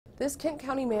This Kent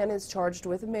County man is charged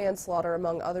with manslaughter,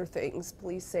 among other things,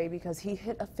 police say, because he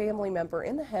hit a family member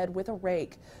in the head with a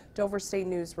rake. Dover State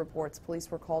News reports police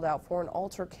were called out for an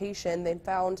altercation. They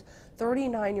found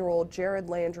 39-year-old Jared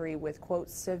Landry with, quote,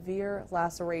 severe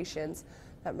lacerations.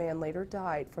 That man later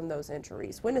died from those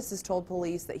injuries. Witnesses told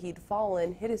police that he'd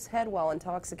fallen, hit his head while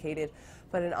intoxicated,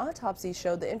 but an autopsy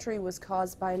showed the injury was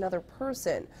caused by another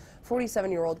person.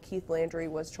 47-year-old Keith Landry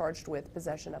was charged with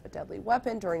possession of a deadly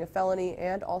weapon during a felony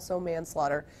and also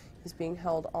manslaughter. He's being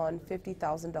held on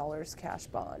 $50,000 cash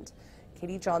bond.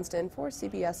 Katie Johnston for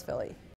CBS Philly.